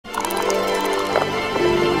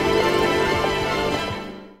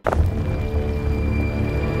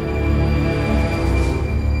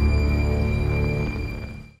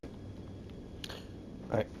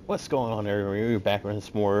What's going on, everyone? We're back with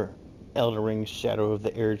some more Elden Ring Shadow of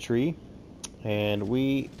the Erdtree. And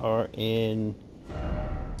we are in...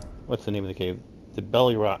 what's the name of the cave? The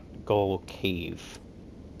Belurat Gaoh cave.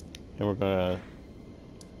 And we're gonna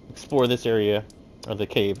explore this area, of the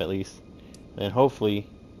cave at least, and hopefully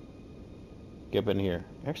get up in here.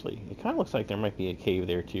 Actually, it kind of looks like there might be a cave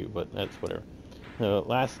there too, but that's whatever. The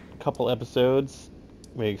last couple episodes,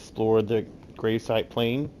 we explored the gravesite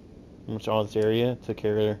plain, pretty much all this area, took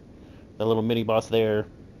care of the little mini boss there,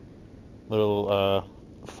 little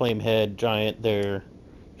flame head giant there,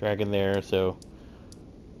 dragon there, so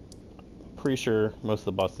pretty sure most of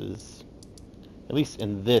the bosses, at least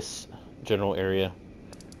in this general area,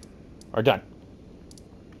 are done.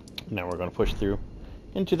 Now we're going to push through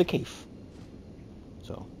into the cave.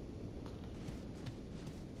 So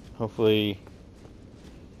hopefully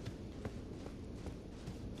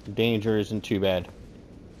danger isn't too bad.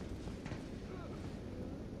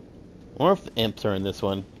 I wonder if the imps are in this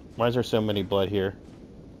one. Why is there so many blood here?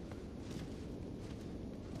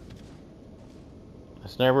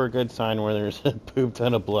 It's never a good sign where there's a poop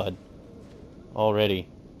ton of blood already.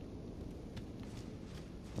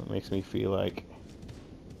 That makes me feel like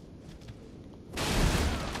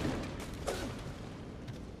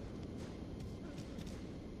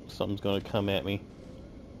something's gonna come at me.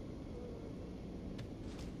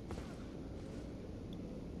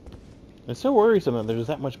 It's so worrisome that there's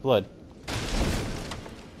that much blood.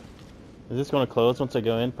 Is this going to close once I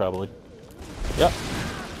go in? Probably. Yep.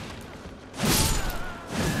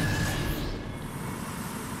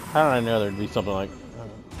 How did I know there'd be something like...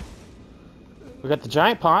 we got the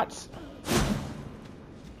giant pots.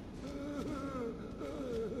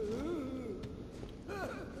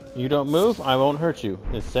 You don't move, I won't hurt you.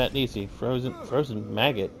 It's that easy. Frozen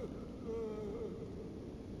maggot.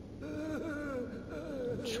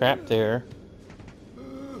 Trapped there.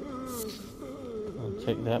 I'll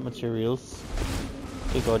take that materials.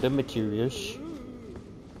 Take all the materials.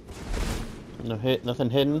 No hit,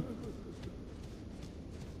 nothing hidden.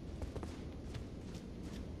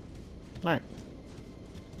 Alright.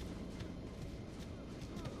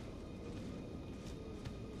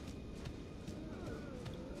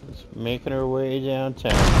 Just making our way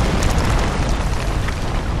downtown.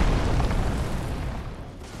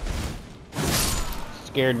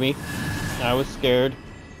 Scared me. I was scared.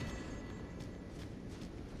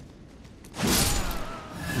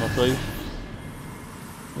 Luckily,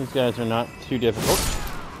 these guys are not too difficult.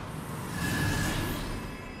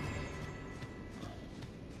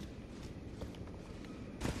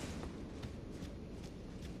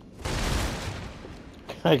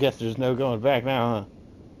 I guess there's no going back now, huh?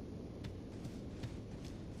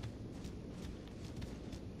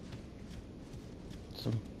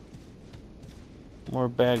 Some more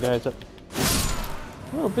bad guys up.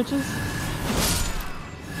 Little bitches.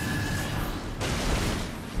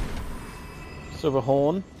 Silver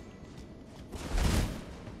horn.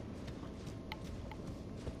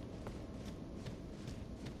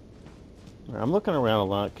 I'm looking around a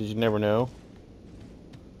lot because you never know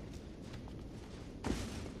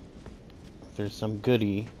if there's some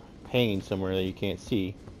goodie hanging somewhere that you can't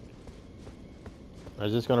see.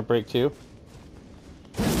 Is this gonna break too?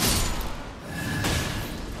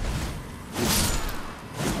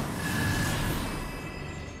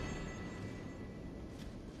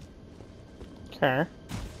 Okay.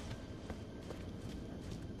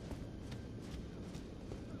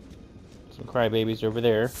 Some crybabies over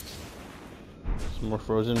there. Some more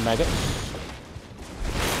frozen maggots.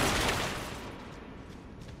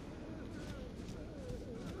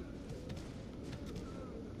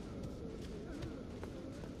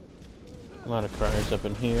 A lot of cryers up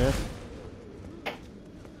in here.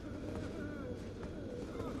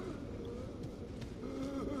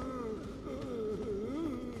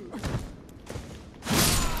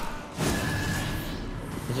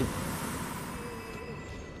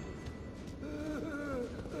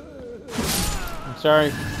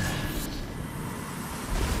 Sorry.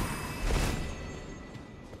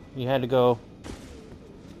 You had to go.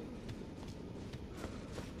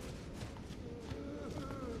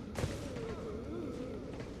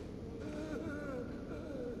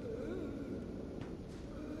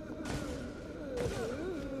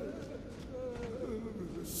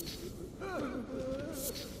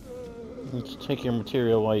 Let's take your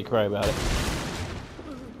material while you cry about it.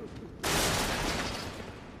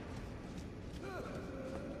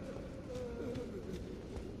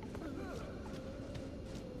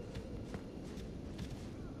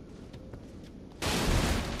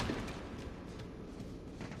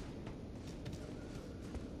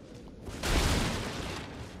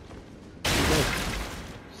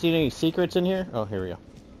 See any secrets in here? Oh, here we go.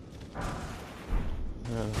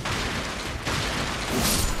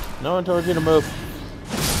 No one told you to move.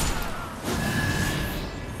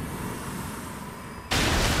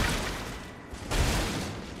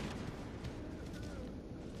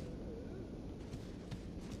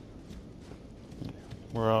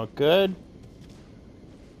 We're all good.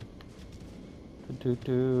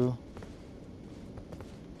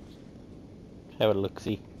 Have a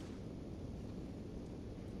look-see.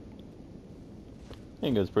 I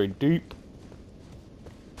think it goes pretty deep.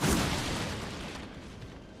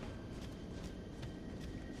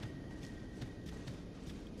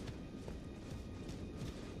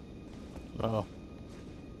 Oh.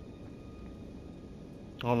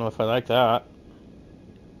 I don't know if I like that.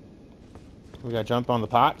 We gotta jump on the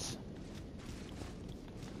pots.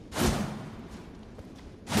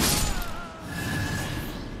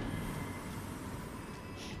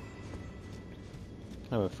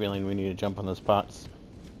 I have a feeling we need to jump on those pots.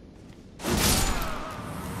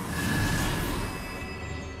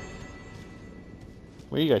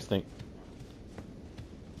 What do you guys think?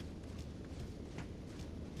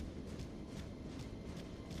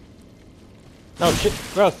 Oh shit,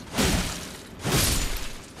 gross.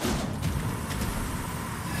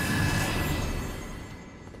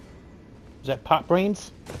 Is that pot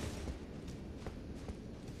brains?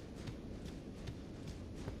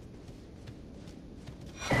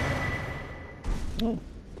 Oh.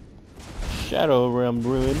 Shadow Realm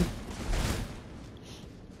Ruin.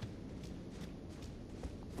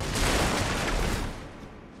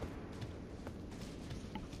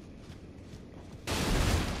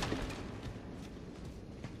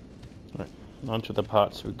 Alright, onto the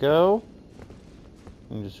pots we go.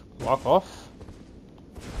 And just walk off.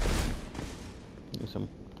 Do some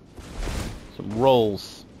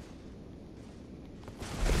rolls.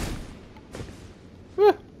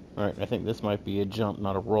 Alright, I think this might be a jump,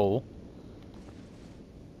 not a roll.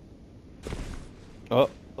 Oh,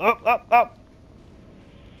 up, up, up!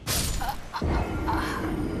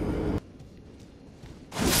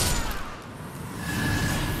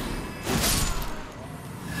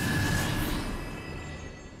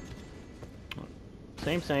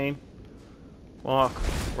 Same. Walk,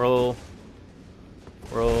 roll,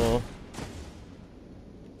 roll.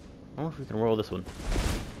 I wonder if we can roll this one.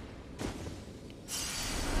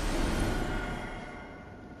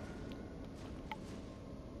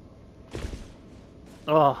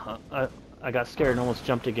 Oh, I got scared and almost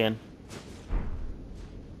jumped again.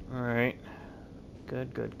 Alright.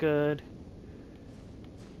 Good.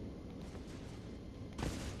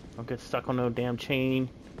 Don't get stuck on no damn chain.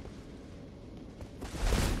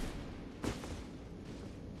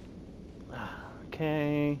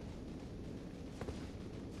 Okay.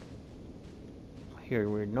 I hear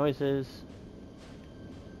weird noises.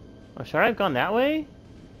 Oh, should I have gone that way?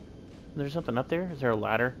 There's something up there? Is there a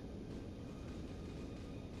ladder?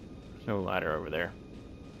 There's no ladder over there.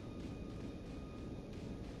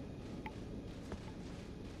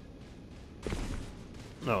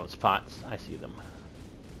 No, it's pots. I see them.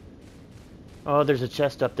 Oh, there's a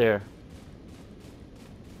chest up there.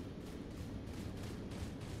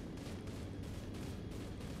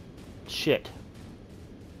 Shit.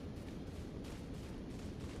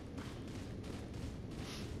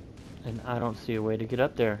 And I don't see a way to get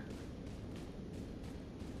up there.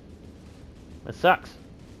 That sucks.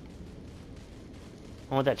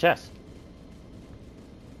 I want that chest.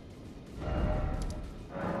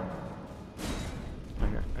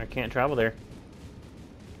 I can't travel there.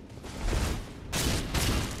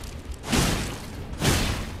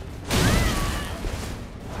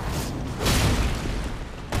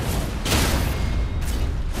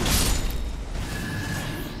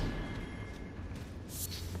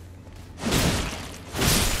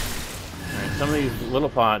 Alright, some of these little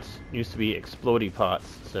pots used to be explodey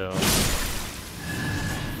pots, so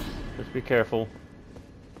just be careful.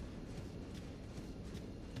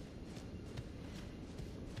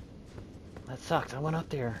 That sucks. I went up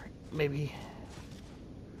there. Maybe.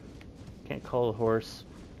 Can't call a horse.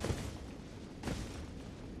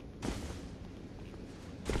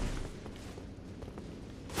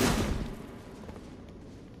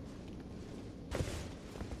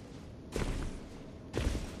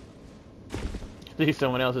 See,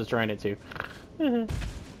 someone else is trying it too. Alright.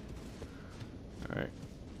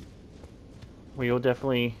 We will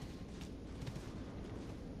definitely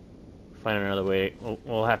find another way.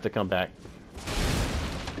 We'll have to come back.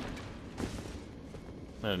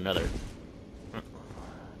 Another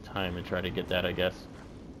time and try to get that, I guess.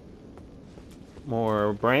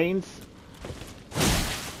 More brains.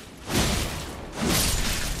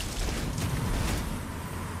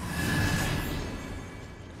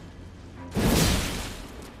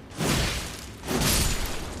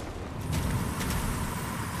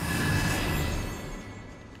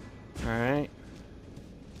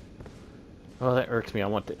 Oh, that irks me. I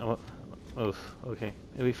want the... Oh, okay.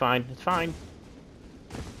 It'll be fine. It's fine.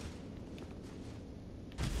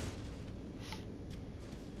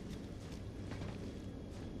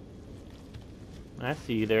 I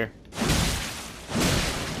see you there.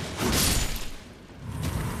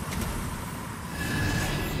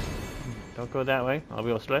 Don't go that way. I'll be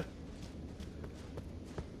able to slip.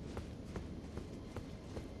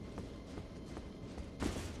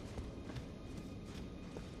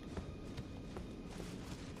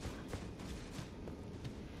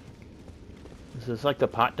 This is like the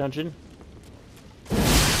pot dungeon.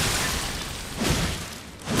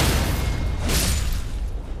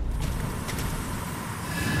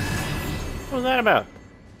 What was that about?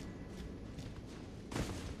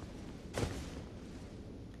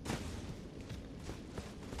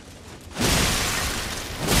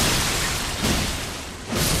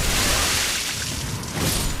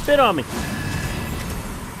 Spit on me.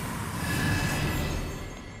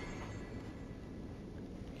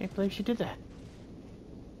 Can't believe she did that.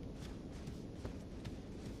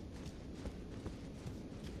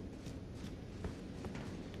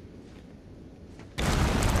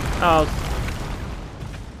 Oh.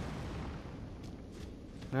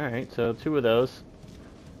 Alright, so 2 of those.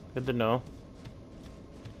 Good to know.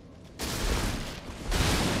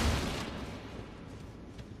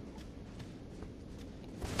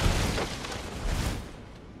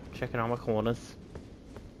 Checking all my corners.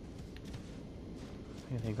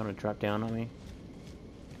 Anything gonna drop down on me?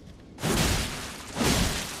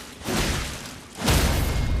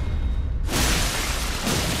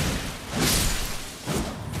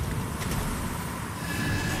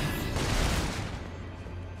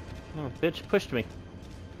 Oh, bitch pushed me.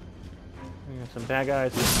 We got some bad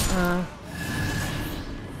guys.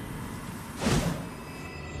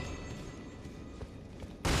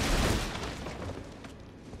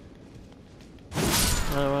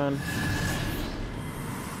 Another one.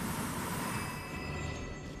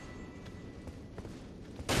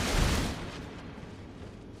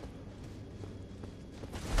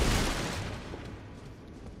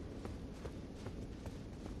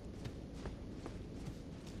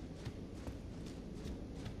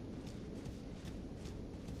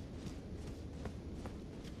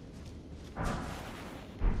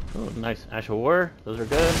 Oh, nice Ash of War. Those are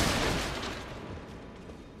good.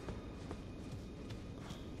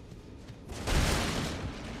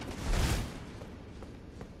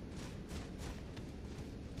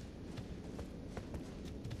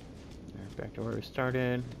 Back to where we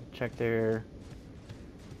started. Check there.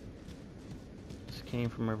 This came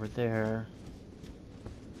from over there.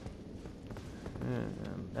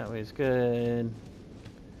 And that way's good.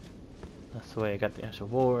 That's the way I got the Ash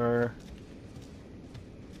of War.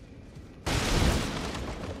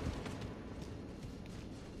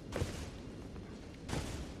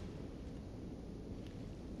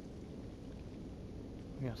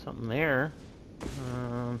 We got something there.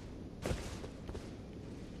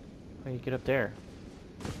 How do you get up there?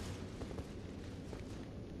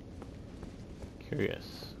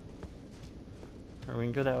 Curious. Or we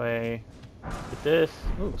can go that way. Get this.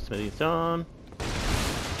 Ooh, Smithy's Zone.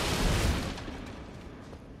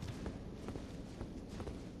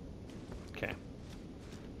 Okay.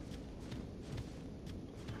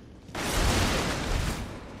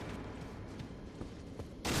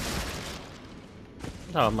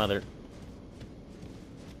 Oh, mother.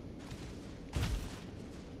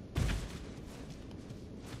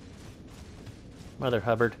 Mother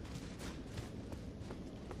Hubbard.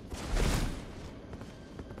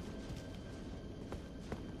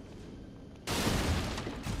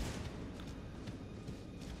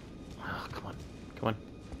 Oh, come on. Come on.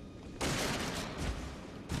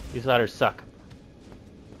 These ladders suck.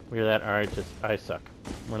 Either that or I suck.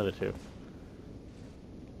 One of the two.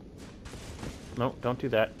 No, don't do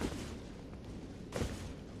that.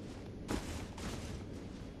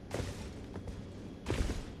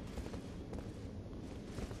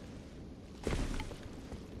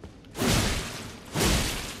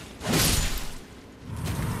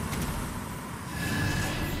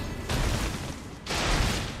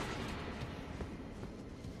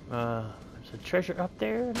 There's a treasure up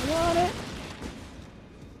there and I want it.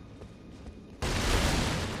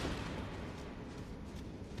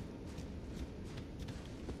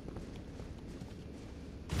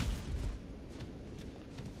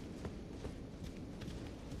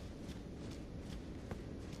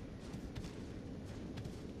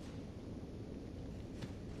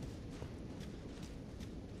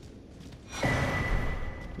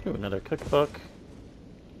 Ooh, another cookbook.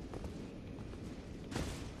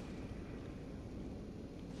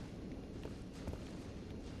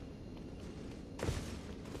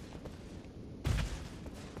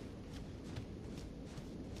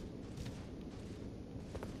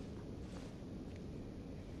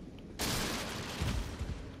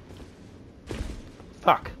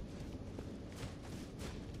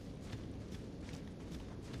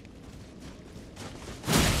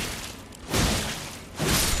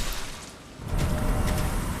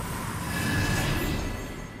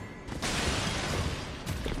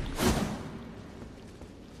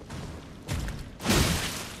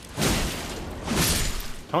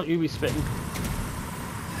 Don't you be spitting.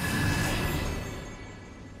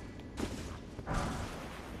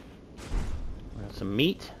 We have some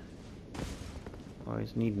meat.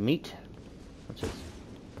 Always need meat. What's this?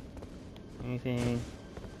 Anything?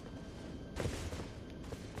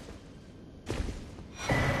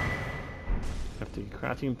 Have the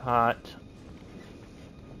crafting pot.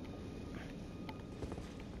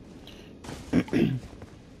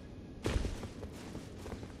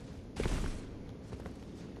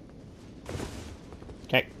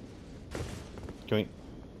 Okay. Give me.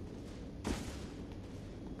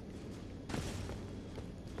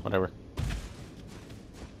 Whatever.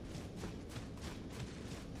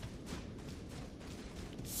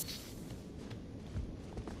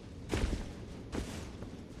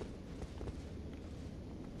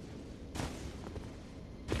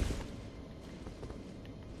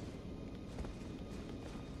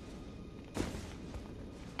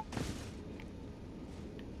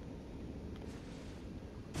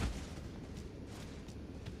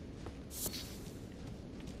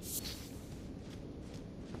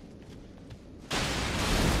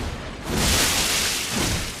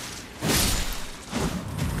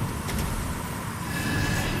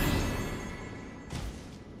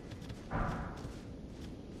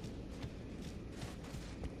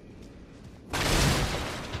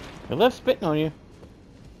 They left spitting on you.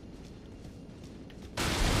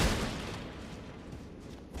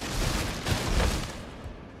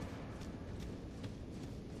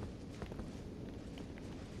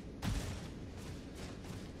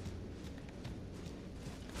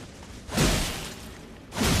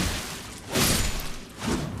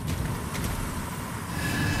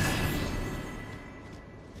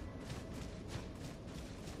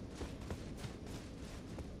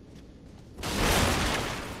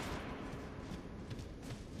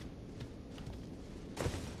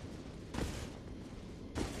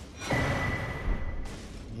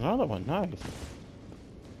 Another one, nice.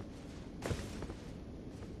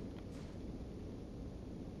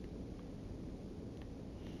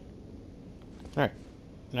 Alright,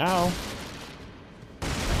 now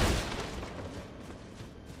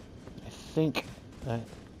I think that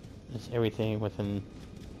is everything within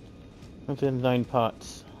 9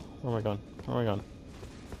 pots. Where am I going? Where am I going?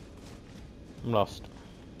 I'm lost.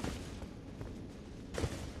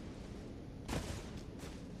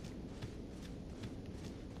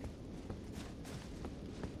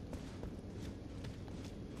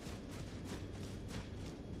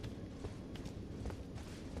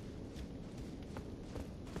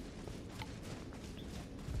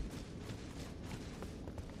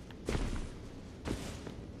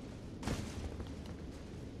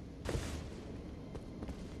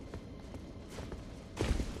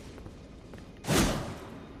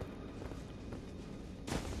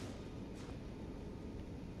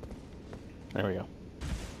 There we go.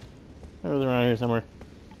 It was around here somewhere.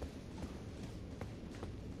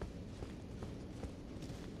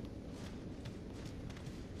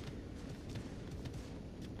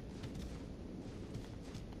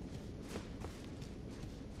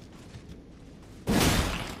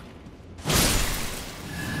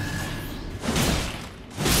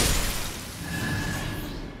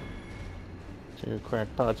 Two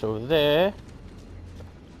cracked pots over there.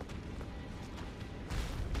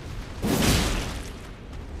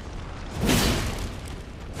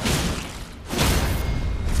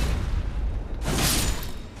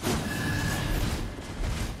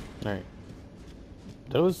 Alright.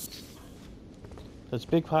 Those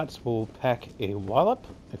big pots will pack a wallop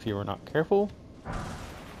if you are not careful.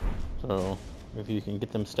 So if you can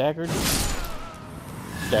get them staggered,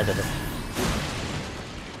 stagger them.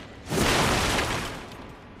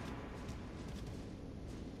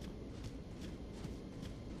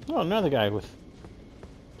 Oh, another guy with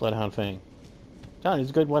Bloodhound Fang. John, he's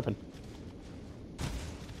a good weapon.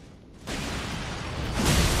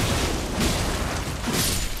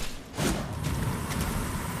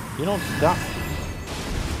 You don't stop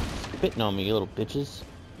spitting on me, you little bitches.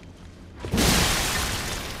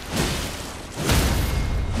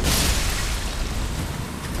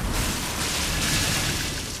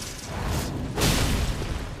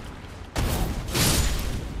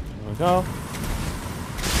 There we go.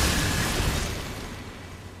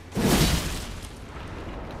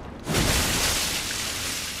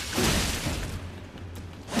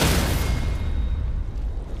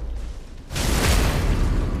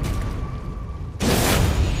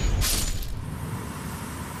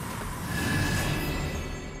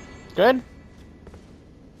 Good?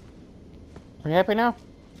 Are you happy now?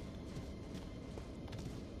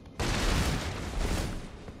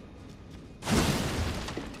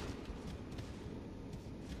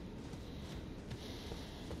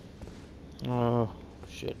 Oh,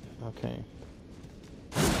 shit. Okay.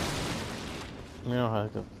 You know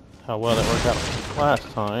how well that worked out last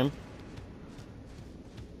time.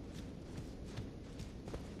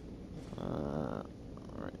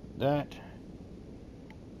 Alright, that.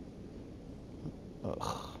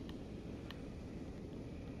 Ugh.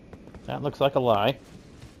 That looks like a lie.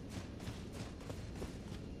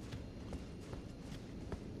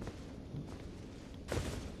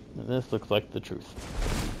 And this looks like the truth.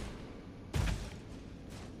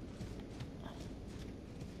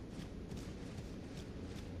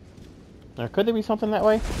 Now, could there be something that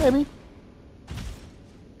way? Maybe.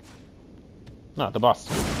 Not the boss.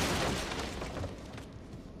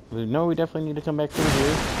 We know we definitely need to come back through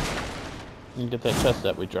here and get that chest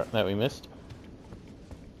that we missed.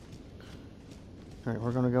 All right,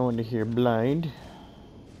 we're gonna go into here blind.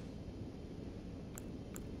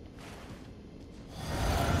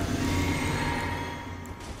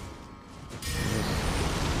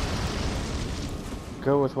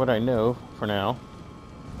 Go with what I know for now.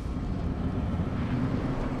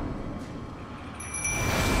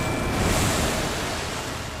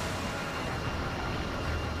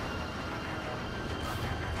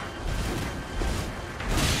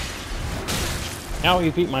 Ow,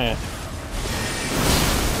 you beat my ass.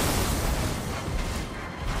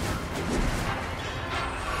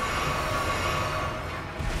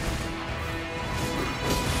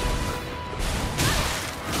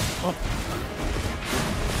 Oh.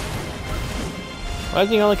 Why is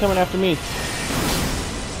he only coming after me?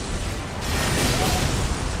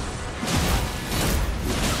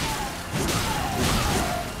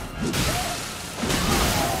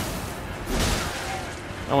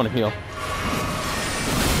 I want to heal.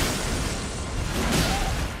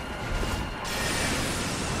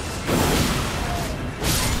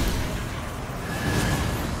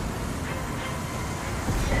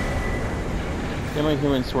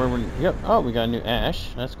 Human sword. Yep. Oh, we got a new ash.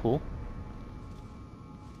 That's cool.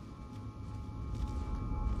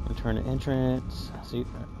 Return to entrance. See,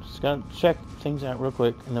 just gotta check things out real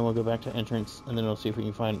quick, and then we'll go back to entrance, and then we'll see if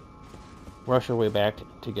we can rush our way back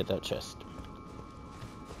to get that chest.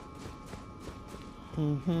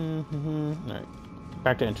 Alright.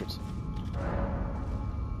 Back to entrance.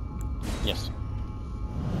 Yes.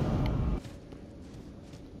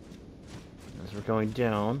 As we're going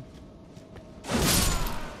down.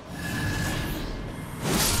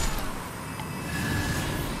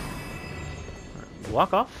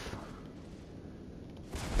 Walk off.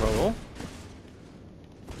 Roll.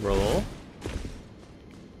 Roll.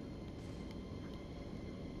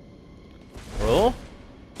 Roll.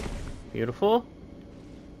 Beautiful.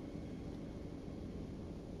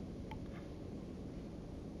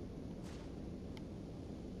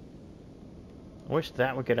 I wish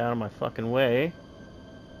that would get out of my fucking way.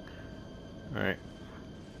 Alright.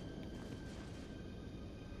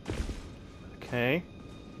 Okay.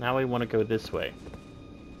 Now we want to go this way.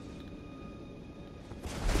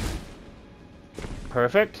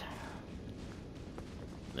 Perfect.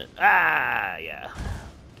 Ah, yeah.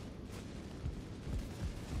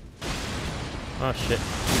 Oh, shit.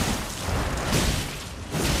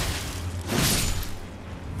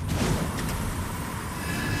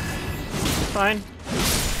 Fine.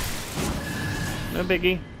 No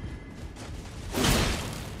biggie.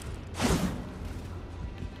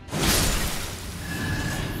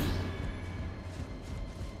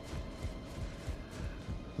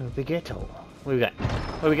 No biggetto. What we got?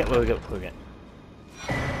 What we got? What we got? What we got?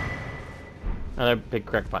 Another big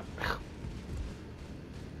crackpot.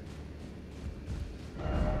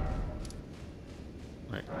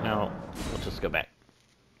 Alright, now we'll just go back.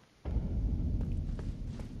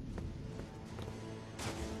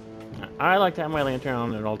 I like to have my lantern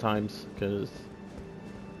on at all times because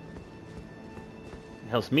it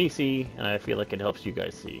helps me see, and I feel like it helps you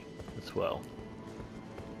guys see as well.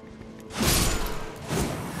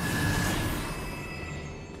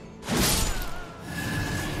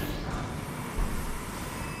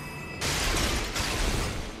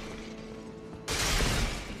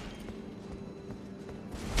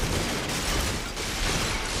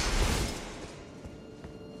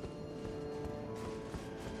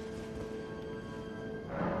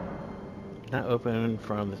 Not open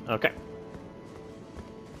from this. Okay.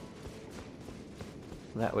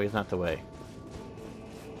 That way is not the way.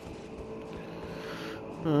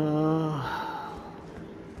 We'll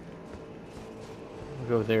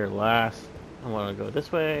go there last. I want to go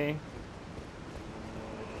this way.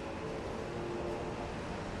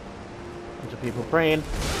 Bunch of people praying.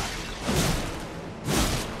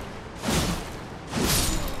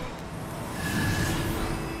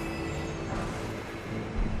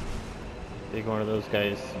 Big one of those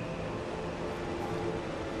guys.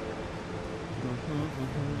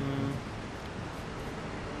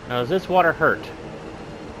 Now, does this water hurt?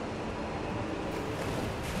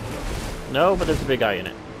 No, but there's a big guy in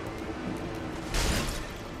it.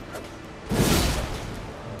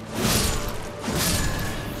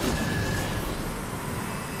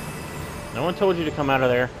 No one told you to come out of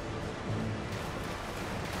there.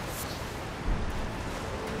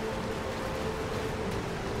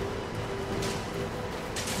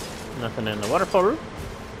 Nothing in the waterfall room.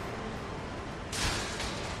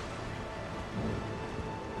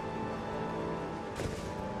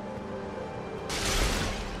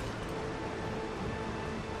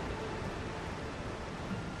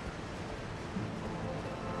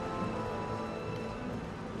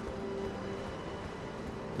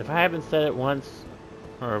 If I haven't said it once,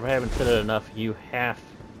 or if I haven't said it enough, you have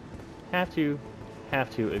to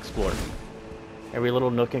explore every little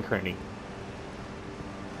nook and cranny.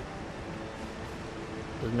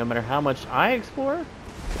 Doesn't no matter how much I explore,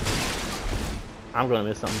 I'm gonna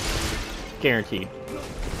miss something, guaranteed.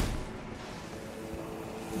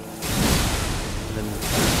 And then,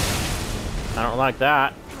 I don't like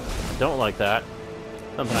that. I don't like that.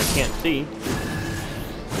 Something I can't see.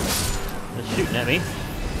 It's shooting at me.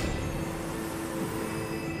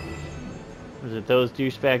 Is it those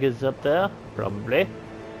douchebags up there? Probably.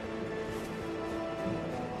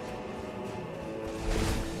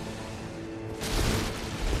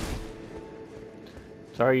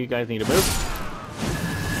 Sorry, you guys need to move.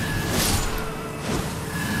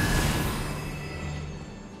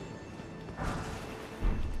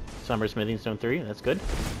 Summer Smithing Stone 3, that's good.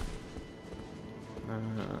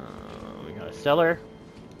 We got a cellar.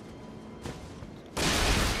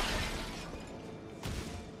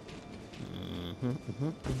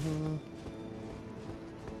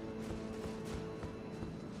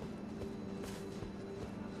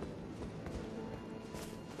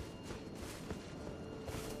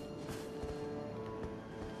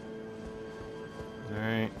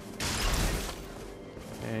 Alright.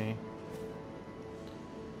 Okay.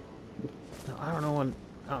 No, I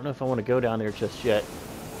don't know if I want to go down there just yet.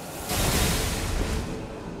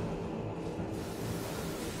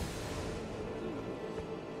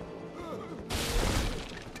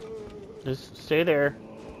 Just stay there.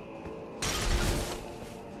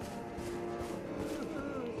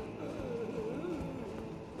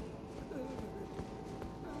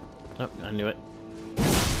 Oh, I knew it.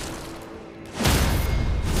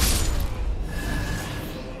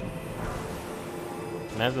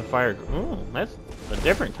 That's a fire. Ooh, that's a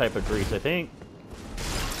different type of grease, I think.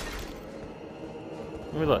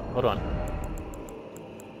 Let me look. Hold on.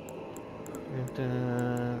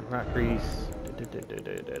 Rock grease.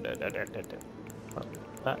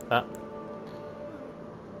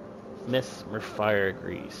 Mesmer fire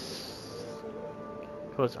grease.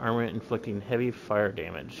 Coats armor inflicting heavy fire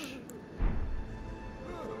damage.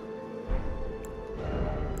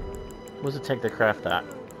 What does it take to craft that?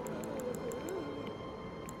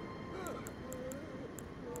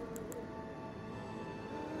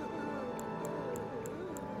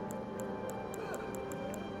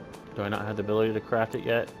 Do I not have the ability to craft it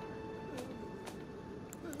yet?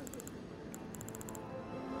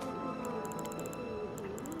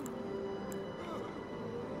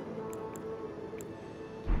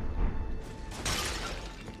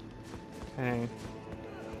 Okay.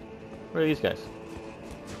 Where are these guys?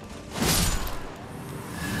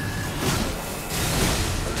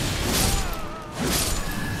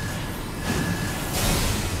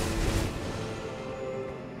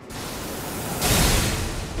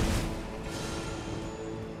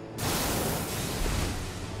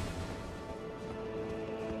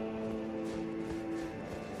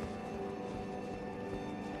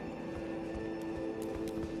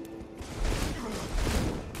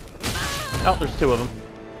 Oh, there's two of them.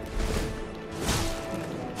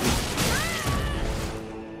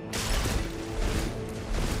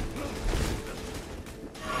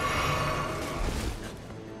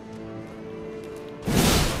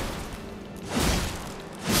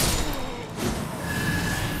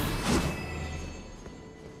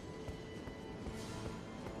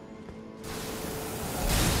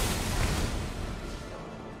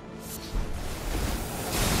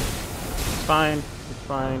 It's fine. It's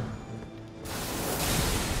fine.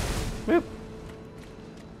 Boop.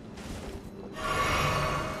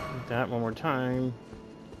 That one more time.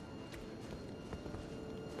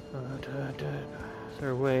 Is there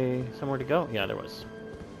a way somewhere to go? Yeah, there was.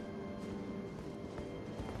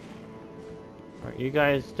 Alright, you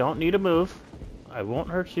guys don't need to move. I won't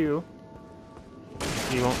hurt you.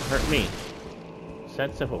 You won't hurt me.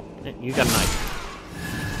 that simple. You got a knife.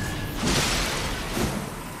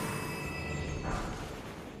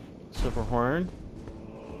 Silver horn.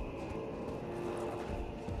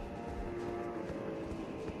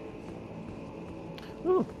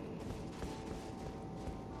 Ooh.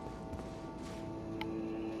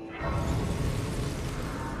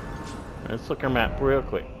 Let's look our map real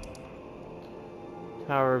quick.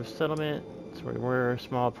 Tower Settlement. That's where we were.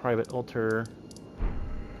 Small private altar.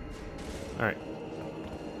 Alright.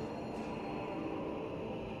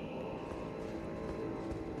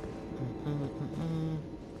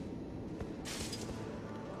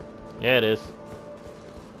 Yeah, it is.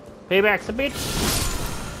 Payback's a bitch!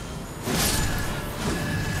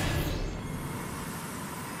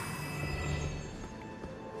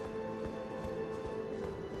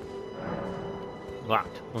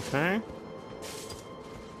 Locked. Okay.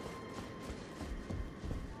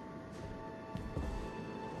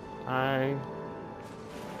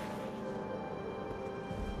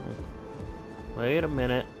 Wait a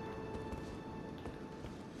minute.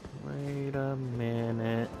 Wait a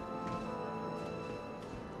minute.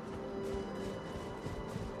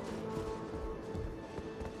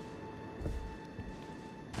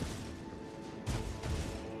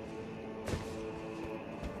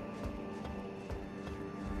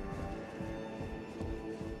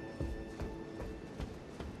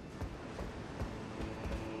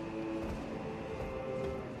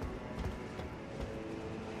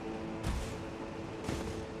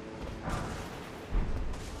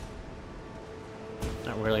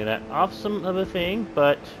 Not really that awesome of a thing,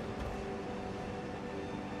 but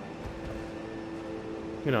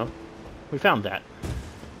you know, we found that.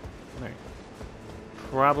 Alright.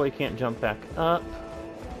 Probably can't jump back up.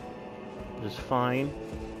 Which is fine.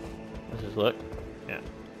 Let's just look. Yeah.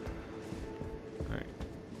 Alright.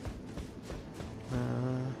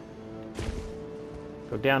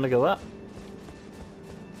 Go down to go up.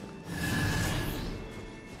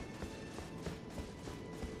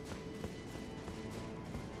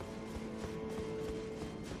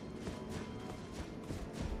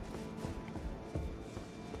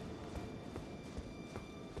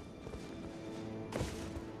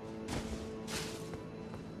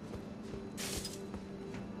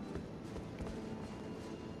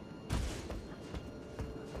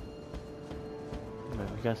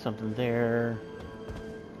 We got something there.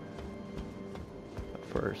 But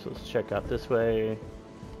first, let's check out this way.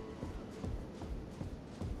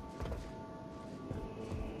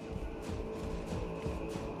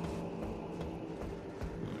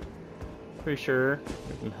 Pretty sure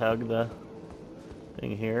we can hug the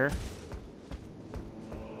thing here.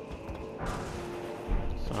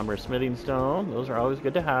 Somber smithing stone. Those are always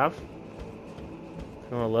good to have. If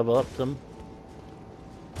you want to level up some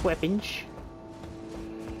weapons.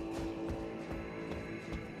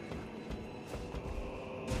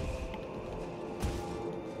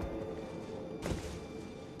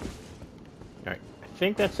 Alright, I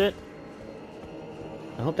think that's it.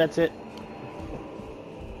 I hope that's it.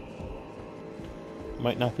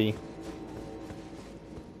 Might not be.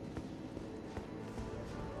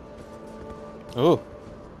 Oh.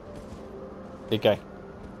 Big guy.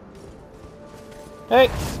 Hey!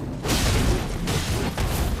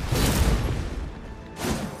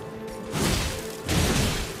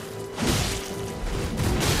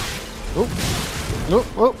 Oh. Oh,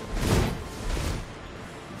 oh.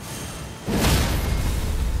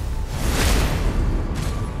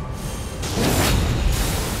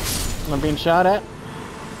 I'm being shot at.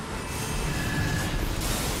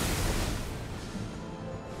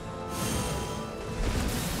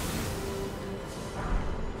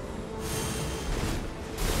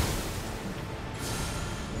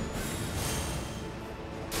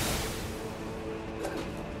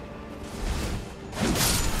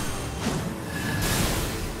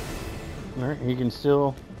 Alright, you can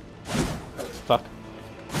still... Fuck.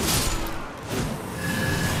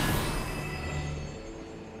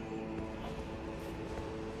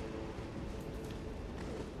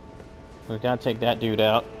 We gotta take that dude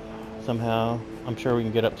out somehow. I'm sure we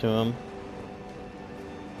can get up to him.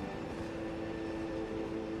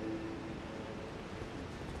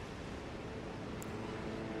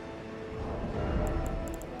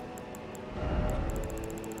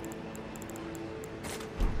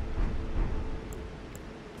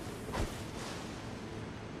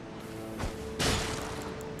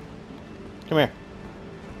 Come here.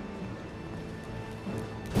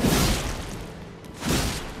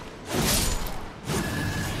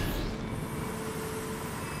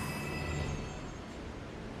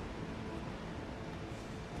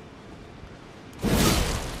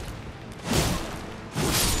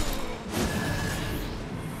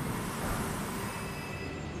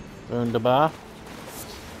 Wunderbar.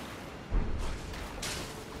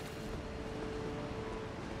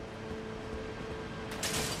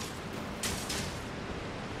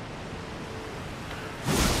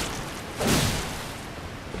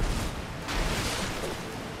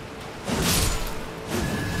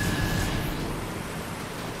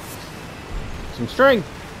 Some string!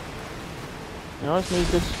 I always need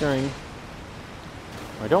good string.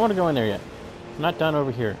 I don't want to go in there yet. I'm not done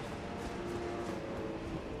over here.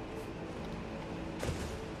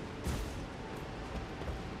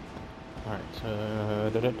 Alright,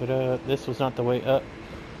 so this was not the way up.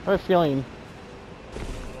 I have a feeling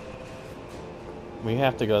we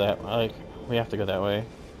have to go that way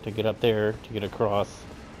to get up there to get across.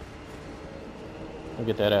 Look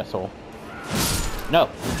at that asshole. No!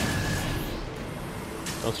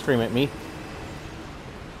 Don't scream at me.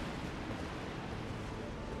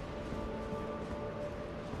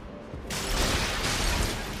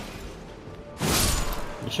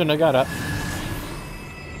 You shouldn't have got up.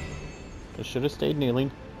 I should have stayed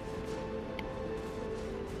kneeling.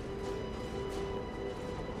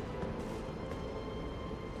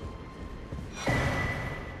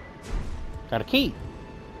 Got a key.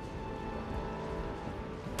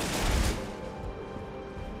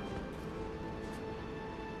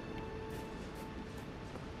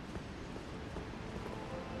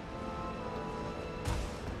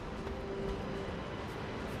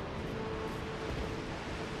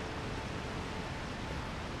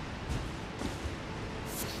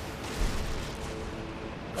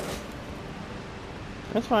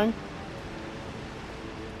 That's fine.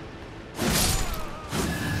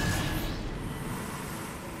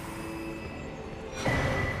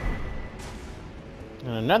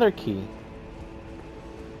 And another key.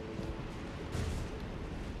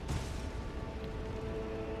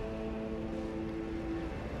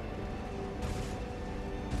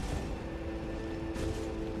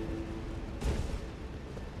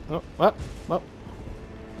 Oh, what? Well.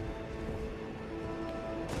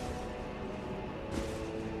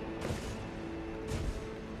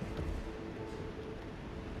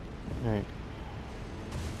 Alright.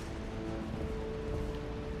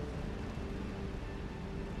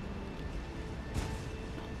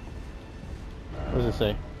 What does it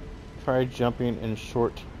say? Try jumping in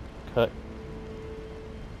shortcut.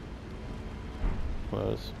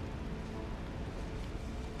 Was.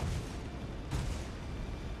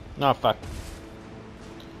 Oh, fuck.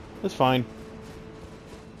 That's fine.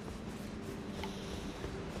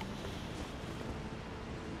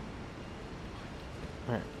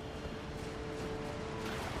 Alright.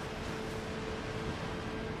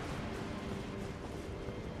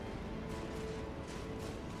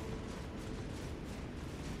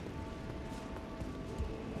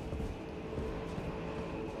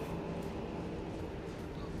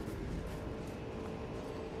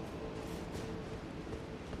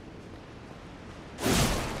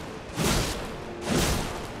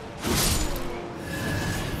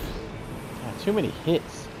 Too many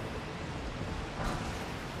hits.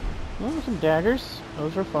 Oh, some daggers.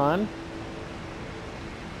 Those are fun.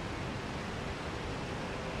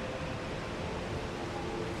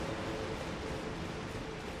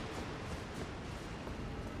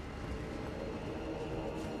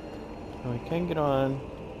 Oh, we can get on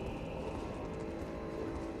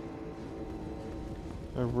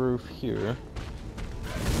a roof here.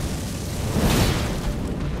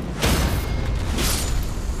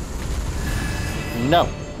 No.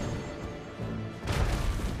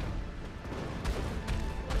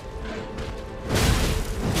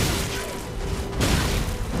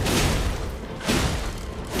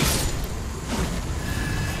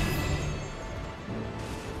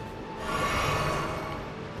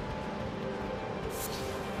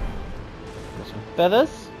 Some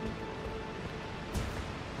feathers.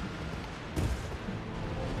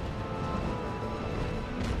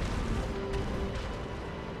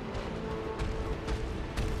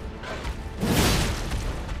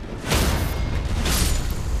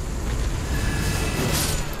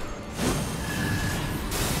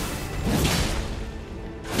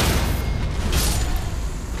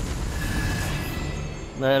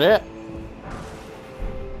 That it.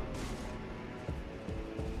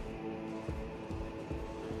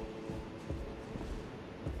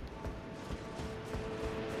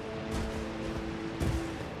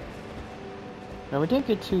 Now we did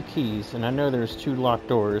get 2 keys, and I know there's 2 locked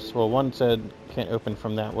doors. Well, one said can't open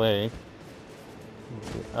from that way.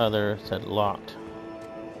 The other said locked.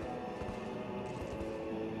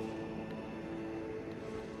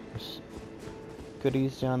 There's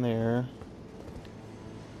goodies down there.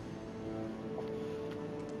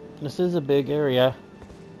 This is a big area.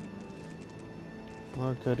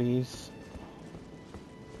 More goodies.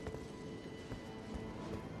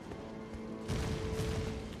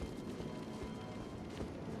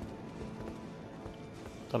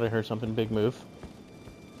 Thought I heard something big move.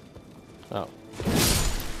 Oh.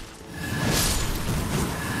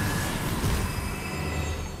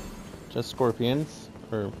 Just scorpions,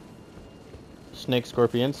 or snake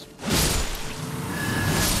scorpions.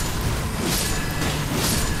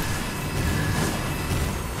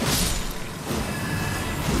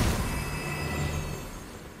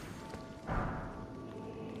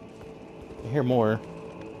 I hear more.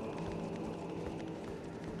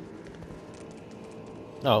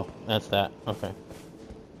 Oh, that's that. Okay.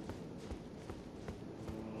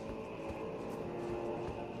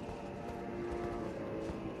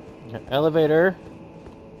 Elevator.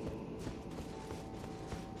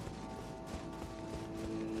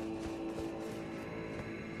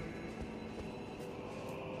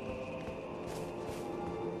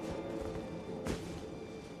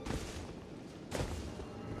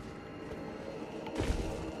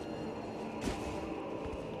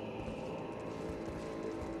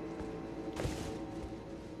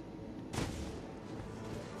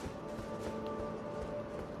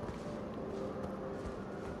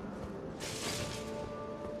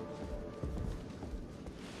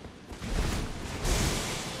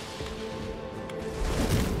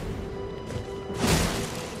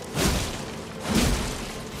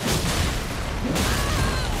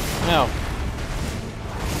 No.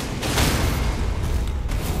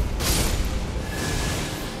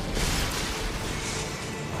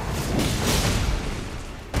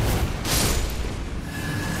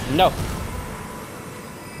 No.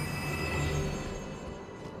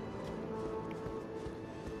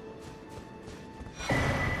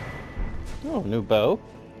 Oh, new bow.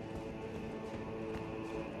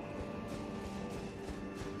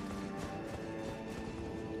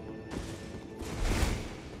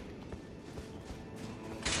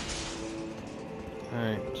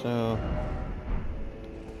 Alright, so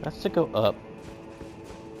that's to go up.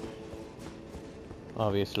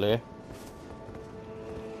 Obviously.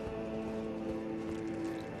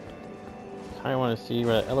 I want to see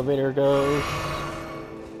where the elevator goes.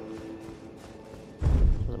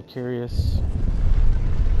 A little curious.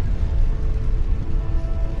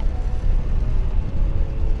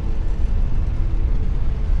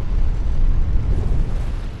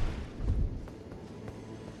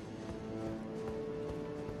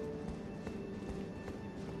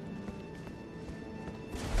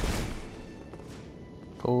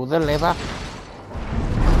 Pull the lever.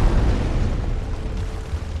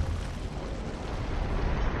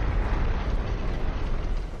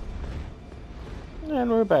 And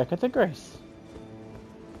we're back at the Grace.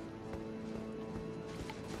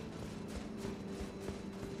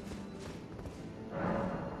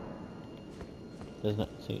 Doesn't it?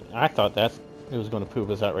 See, I thought it was going to poop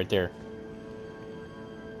us out right there.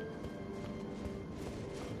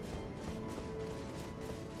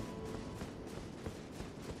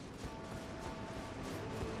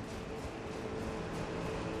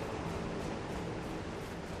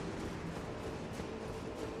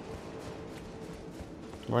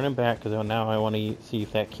 Running back because now I want to see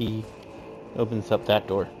if that key opens up that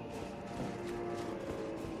door.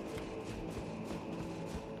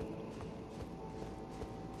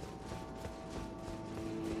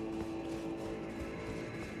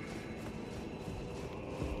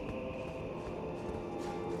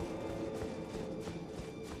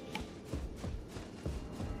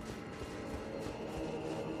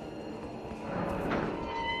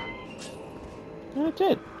 And it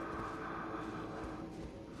did.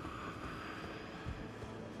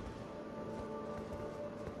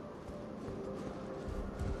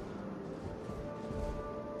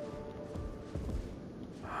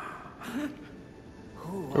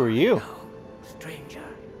 Who are you? Thou, stranger?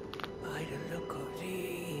 By the look of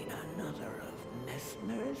thee, another of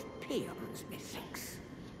Messmer's peons, methinks.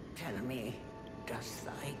 Tell me, does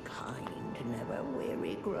thy kind never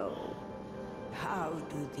weary grow? How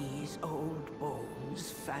do these old bones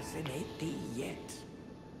fascinate thee yet?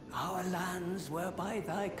 Our lands were by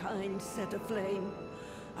thy kind set aflame,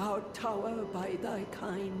 our tower by thy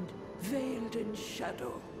kind veiled in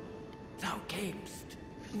shadow. Thou camest,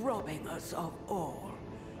 robbing us of all,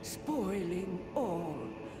 spoiling all.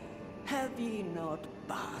 Have ye not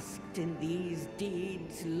basked in these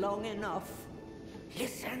deeds long enough?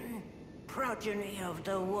 Listen, progeny of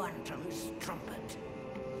the wanton's trumpet.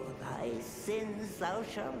 For thy sins thou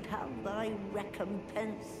shalt have thy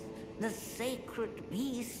recompense. The sacred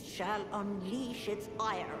beast shall unleash its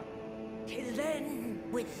ire. Till then,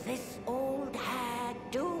 with this old hag,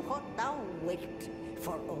 do what thou wait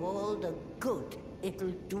for all the good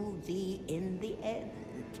it'll do thee in the end.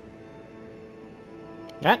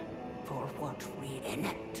 That? For what we in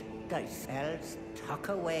it, thyself tuck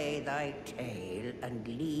away thy tail and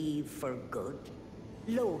leave for good,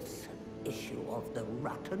 loathsome issue of the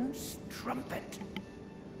rotten strumpet.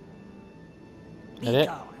 Be That it?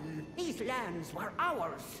 gone. These lands were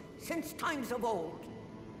ours since times of old.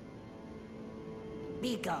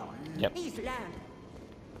 Be gone. Yep. These lands.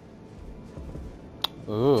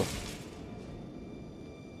 Ooh.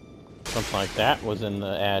 Something like that was in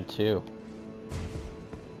the ad too.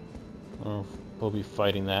 Oh, we'll be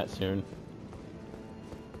fighting that soon.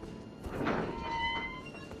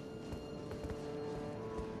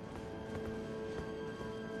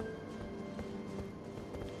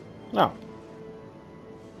 No.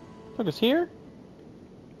 Look, it's here?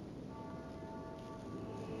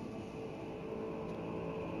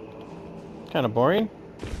 Kind of boring.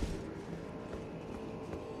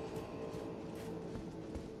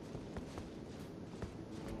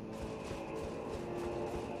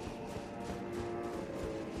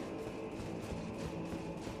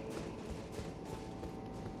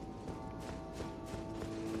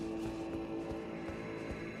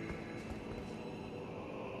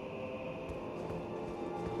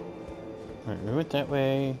 Alright, we went that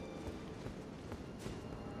way.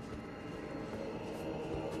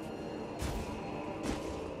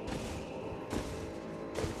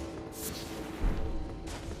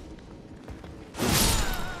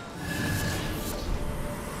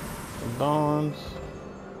 Bonds.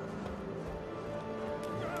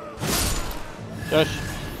 Shush.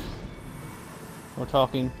 We're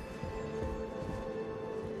talking.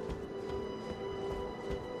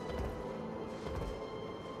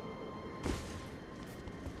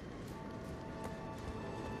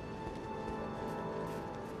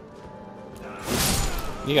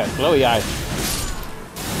 You got glowy eyes.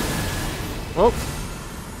 Whoa.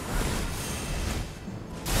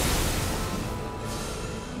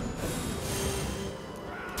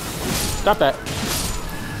 Stop that.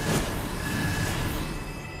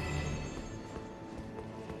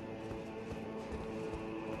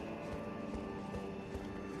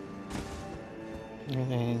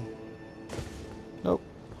 Anything? Nope.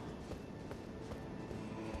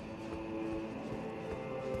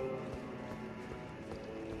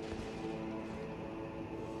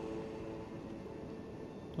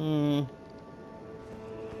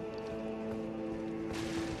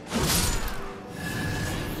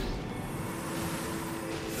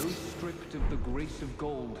 Those stripped of the grace of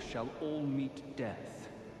gold shall all meet death.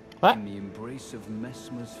 What? In the embrace of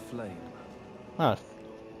Mesmer's flame. Oh.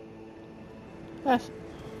 That's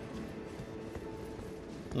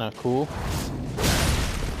not cool.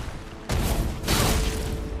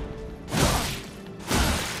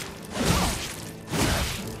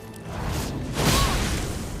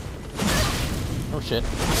 Oh shit.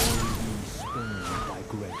 Spurned by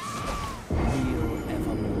grace, kneel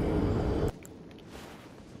evermore.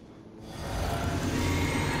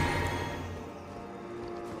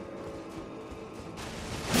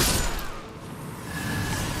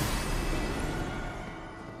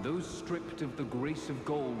 Those stripped of the grace of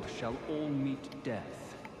gold shall all meet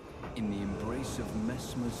death in the embrace of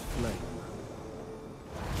Mesmer's flame.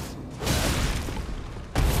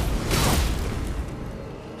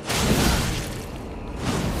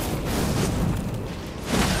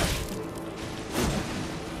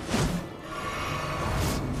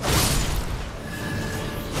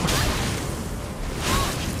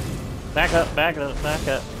 Back up, back up, back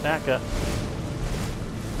up, back up.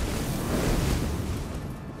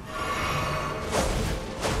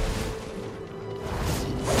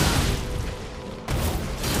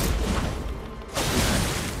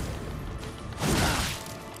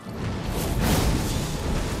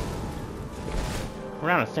 We're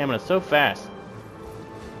out of stamina so fast.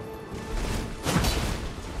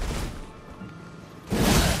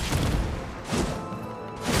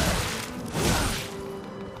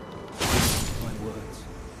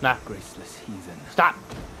 Nah. Graceless heathen. Stop!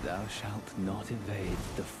 Thou shalt not evade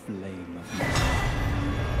the flame of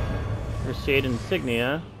Mesmer. Crusade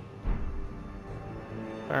insignia.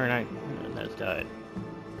 Fire Knight has died.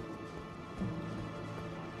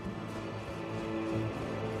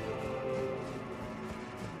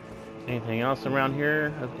 Anything else around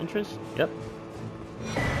here of interest? Yep.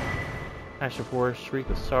 Ash of War, Shriek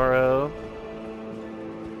of Sorrow.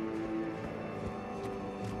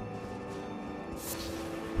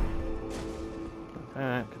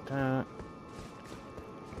 Got that.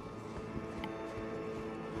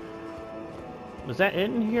 Was that it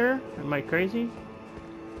in here? Am I crazy?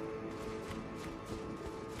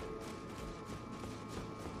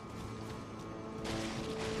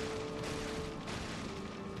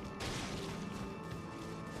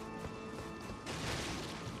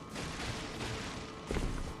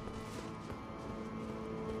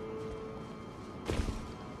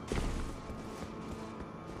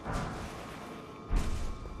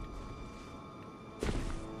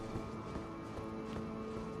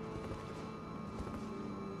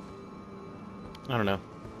 I don't know.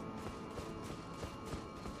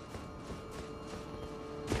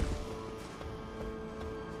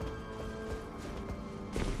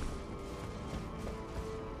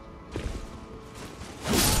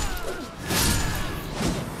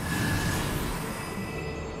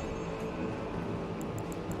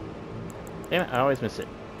 Damn it, I always miss it.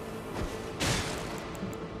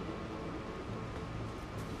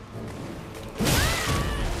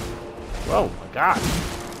 Oh my god.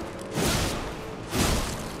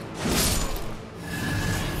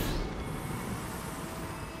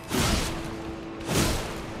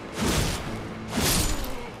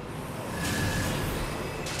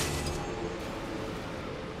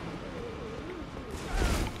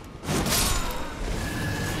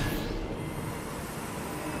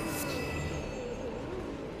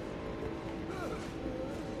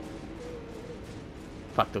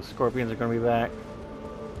 Fuck, those scorpions are gonna be back.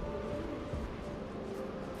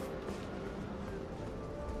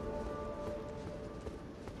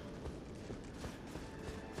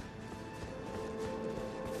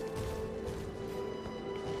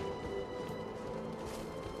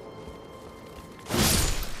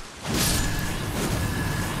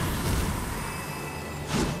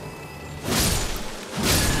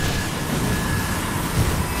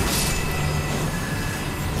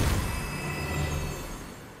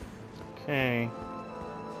 Okay.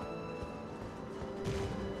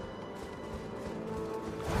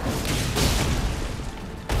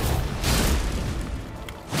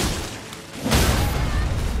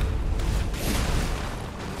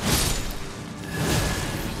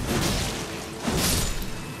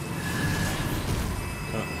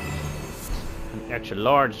 An extra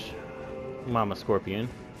large mama scorpion.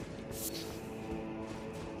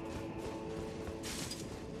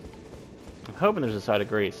 I'm hoping there's a side of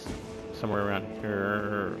grace somewhere around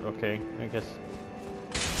here. Okay, I guess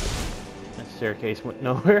that staircase went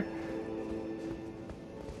nowhere.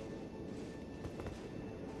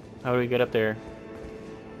 How do we get up there?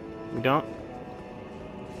 We don't?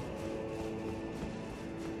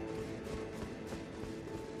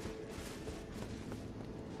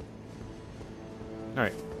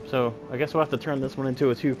 Alright, so I guess we'll have to turn this one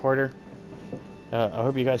into a two-parter. I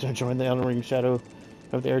hope you guys are enjoying the Elden Ring Shadow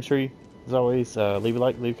of the Erdtree. As always, leave a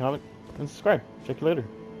like, leave a comment, and subscribe. Check you later.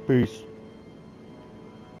 Peace.